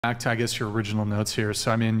back to, I guess, your original notes here. So,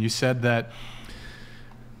 I mean, you said that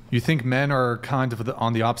you think men are kind of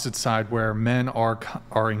on the opposite side, where men are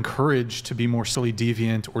encouraged to be more sexually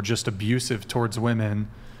deviant or just abusive towards women,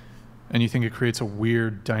 and you think it creates a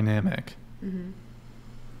weird dynamic. Mm-hmm.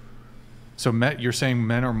 So you're saying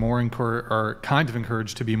men are kind of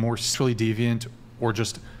encouraged to be more sexually deviant or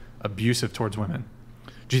just abusive towards women.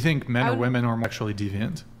 Do you think men or women are more sexually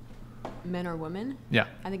deviant? Men or women? Yeah.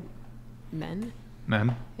 I think men.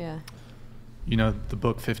 Men? Yeah. You know the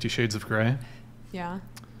book 50 Shades of Grey? Yeah.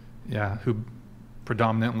 Yeah. Who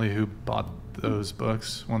bought those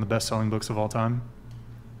books? One of the best-selling books of all time?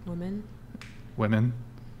 Women. Women?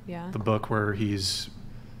 Yeah. The book where he's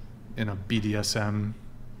in a BDSM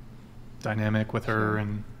dynamic with her,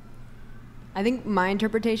 and I think my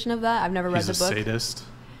interpretation of that, I've never read the book. He's a sadist.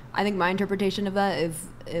 I think my interpretation of that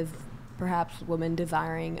is perhaps women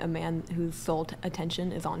desiring a man whose sole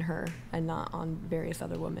attention is on her and not on various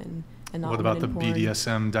other women. And not what about the porn.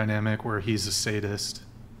 BDSM dynamic where he's a sadist?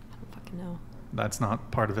 I don't fucking know. That's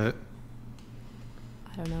not part of it.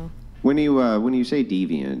 I don't know. When you say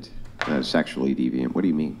deviant, sexually deviant, what do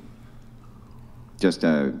you mean? Just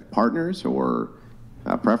partners or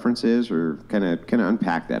preferences, or kind of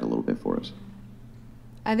unpack that a little bit for us?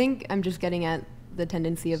 I think I'm just getting at the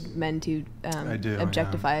tendency of men to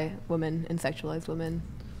objectify women and sexualize women.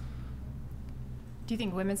 Do you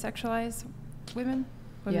think women sexualize women?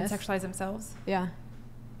 Women Yes. sexualize themselves? Yeah.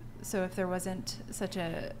 So if there wasn't such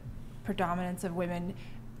a predominance of women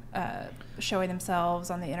showing themselves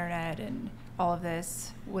on the internet and all of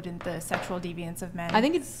this, wouldn't the sexual deviance of men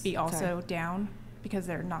be also down because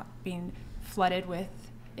they're not being flooded with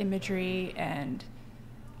imagery and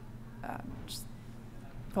just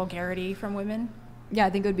vulgarity from women? Yeah, I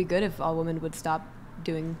think it would be good if all women would stop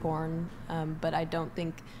doing porn, but I don't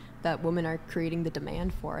think that women are creating the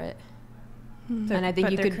demand for it. Mm-hmm. And I think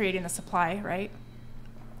they're creating the supply, right?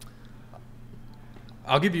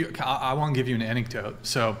 I want to give you an anecdote.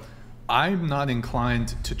 So I'm not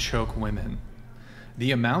inclined to choke women.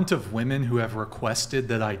 The amount of women who have requested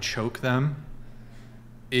that I choke them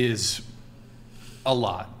is a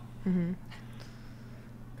lot. Mm-hmm.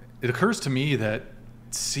 It occurs to me that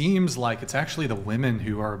it seems like it's actually the women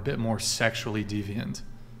who are a bit more sexually deviant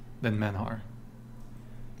than men are.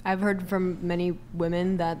 I've heard from many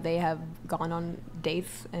women that they have gone on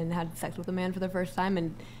dates and had sex with a man for the first time,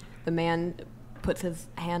 and the man puts his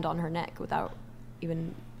hand on her neck without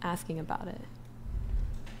even asking about it.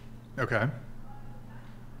 Okay.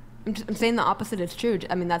 I'm saying the opposite is true.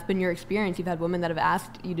 I mean, that's been your experience. You've had women that have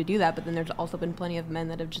asked you to do that, but then there's also been plenty of men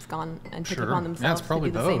that have just gone and took it upon themselves to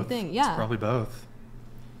do the same thing. Yeah, it's probably both.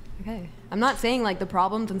 Okay. I'm not saying like the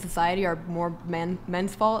problems in society are more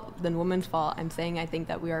men's fault than women's fault. I'm saying I think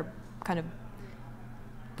that we are kind of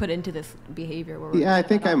put into this behavior where we're I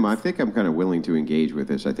think I'm kind of willing to engage with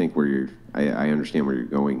this. I think I understand where you're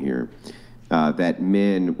going here. That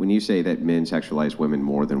men, when you say that men sexualize women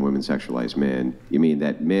more than women sexualize men, you mean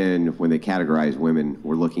that men, when they categorize women,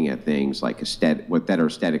 we're looking at things like that are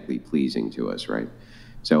aesthetically pleasing to us, right?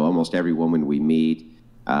 So almost every woman we meet,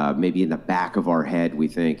 maybe in the back of our head, we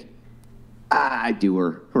think, I do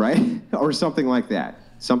her, right? Or something like that.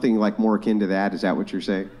 Something like more akin to that. Is that what you're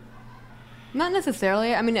saying? Not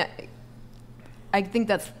necessarily. I mean, I think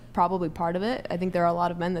that's probably part of it. I think there are a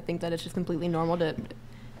lot of men that think that it's just completely normal to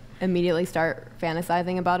immediately start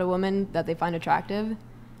fantasizing about a woman that they find attractive,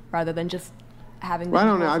 rather than just having.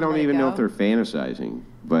 Well, I don't even know if they're fantasizing,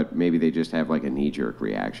 but maybe they just have like a knee-jerk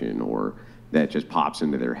reaction, or that just pops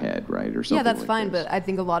into their head, right, or something. Yeah, that's like fine, this. but I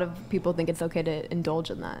think a lot of people think it's okay to indulge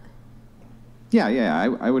in that. Yeah,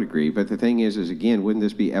 I would agree. But the thing is again, wouldn't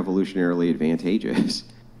this be evolutionarily advantageous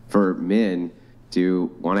for men to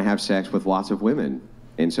want to have sex with lots of women?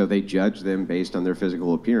 And so they judge them based on their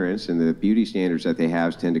physical appearance, and the beauty standards that they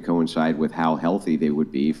have tend to coincide with how healthy they would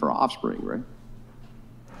be for offspring, right?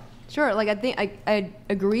 Sure, like I think I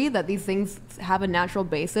agree that these things have a natural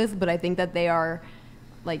basis, but I think that they are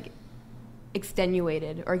like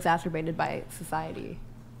extenuated or exacerbated by society.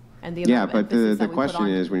 And the but the question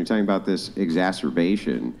is, when you're talking about this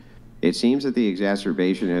exacerbation, it seems that the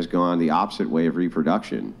exacerbation has gone the opposite way of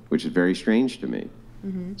reproduction, which is very strange to me.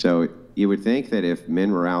 Mm-hmm. So you would think that if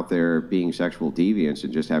men were out there being sexual deviants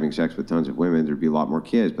and just having sex with tons of women, there'd be a lot more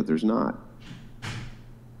kids, but there's not.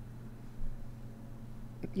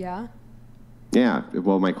 Yeah? Yeah,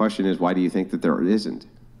 well, my question is, why do you think that there isn't?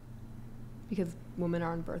 Because women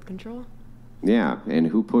are on birth control? Yeah, and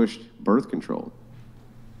who pushed birth control?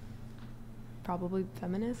 Probably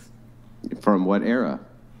feminists. From what era?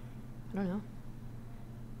 I don't know.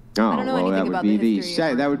 Oh, I don't know well, anything that would about be the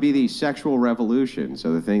history of that would be the sexual revolution.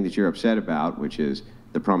 So the thing that you're upset about, which is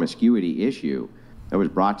the promiscuity issue, that was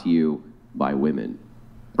brought to you by women.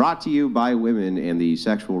 Brought to you by women and the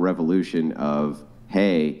sexual revolution of,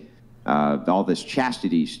 hey, all this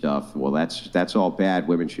chastity stuff, well, that's all bad.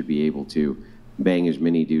 Women should be able to bang as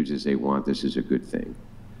many dudes as they want. This is a good thing.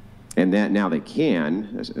 And that now they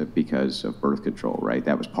can because of birth control, right?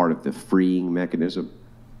 That was part of the freeing mechanism.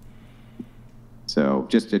 So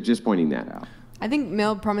just pointing that out. I think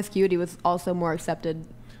male promiscuity was also more accepted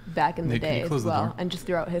back in the day as well, and just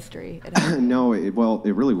throughout history. No, it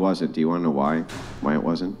really wasn't. Do you want to know why? Why it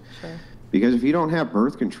wasn't? Sure. Because if you don't have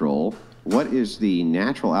birth control, what is the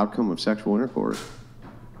natural outcome of sexual intercourse?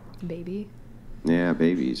 Baby. Yeah,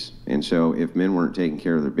 babies. And so if men weren't taking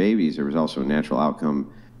care of their babies, there was also a natural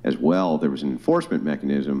outcome as well. There was an enforcement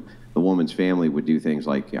mechanism. The woman's family would do things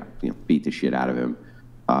like beat the shit out of him.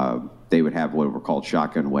 They would have what were called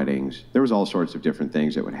shotgun weddings. There was all sorts of different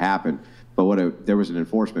things that would happen. But there was an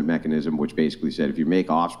enforcement mechanism which basically said if you make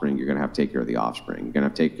offspring, you're going to have to take care of the offspring. You're going to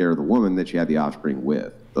have to take care of the woman that you had the offspring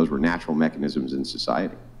with. Those were natural mechanisms in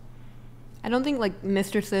society. I don't think like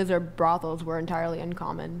mistresses or brothels were entirely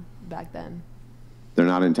uncommon back then. They're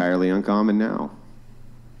not entirely uncommon now.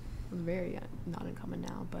 Very not uncommon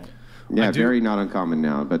now, but... Yeah, very not uncommon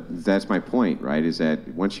now. But that's my point, right, is that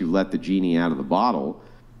once you let the genie out of the bottle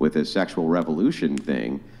with a sexual revolution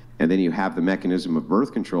thing, and then you have the mechanism of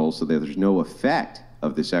birth control so that there's no effect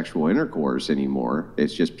of the sexual intercourse anymore,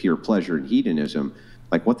 it's just pure pleasure and hedonism,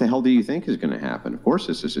 like what the hell do you think is going to happen? Of course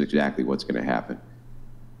this is exactly what's going to happen.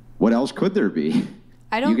 What else could there be?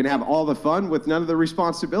 You can have all the fun with none of the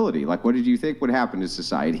responsibility. Like, what did you think would happen to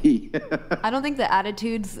society? I don't think the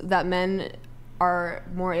attitudes that men are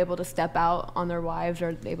more able to step out on their wives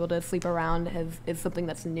or able to sleep around is something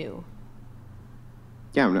that's new.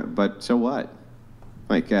 Yeah, but so what?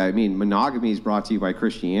 Like, I mean, monogamy is brought to you by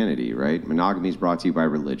Christianity, right? Monogamy is brought to you by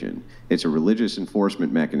religion. It's a religious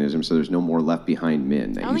enforcement mechanism, so there's no more left behind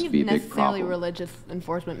men. That used to be a big problem. I don't think it's necessarily a religious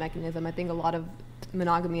enforcement mechanism. I think a lot of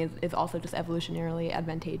monogamy is also just evolutionarily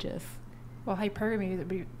advantageous. Well, hypergamy would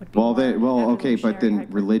be okay, but then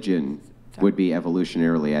religion would be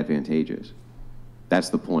evolutionarily advantageous. That's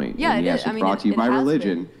the point. Yeah, and yes, it's brought to you by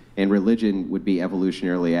religion, and religion would be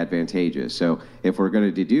evolutionarily advantageous. So if we're going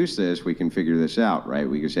to deduce this, we can figure this out, right?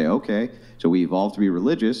 We can say, okay, so we evolved to be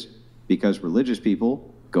religious because religious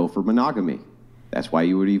people go for monogamy. That's why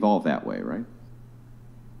you would evolve that way, right?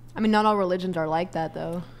 I mean, not all religions are like that,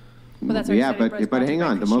 though. Well, that's but hang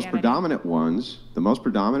on. The most predominant ones, the most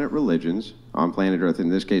predominant religions on planet Earth, in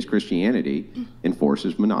this case Christianity,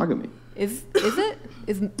 enforces monogamy. Is it?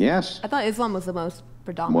 Yes. I thought Islam was the most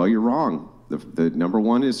predominant. Well, you're wrong. The number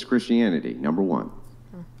one is Christianity. Number one.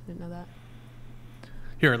 Oh, I didn't know that.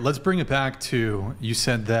 Here, let's bring it back to, you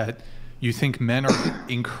said that you think men are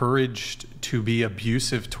encouraged to be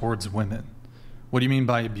abusive towards women. What do you mean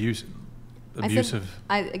by abusive?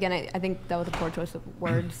 I think that was a poor choice of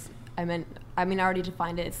words. I already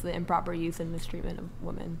defined it. It's the improper use and mistreatment of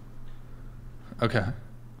women. Okay.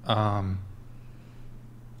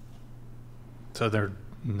 So they're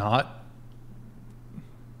not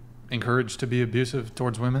encouraged to be abusive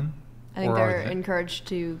towards women? I think they're encouraged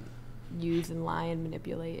to use and lie and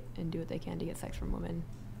manipulate and do what they can to get sex from women.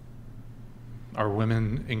 Are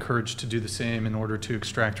women encouraged to do the same in order to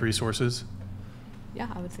extract resources? Yeah,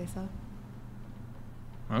 I would say so.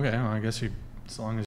 Okay, well, I guess as long as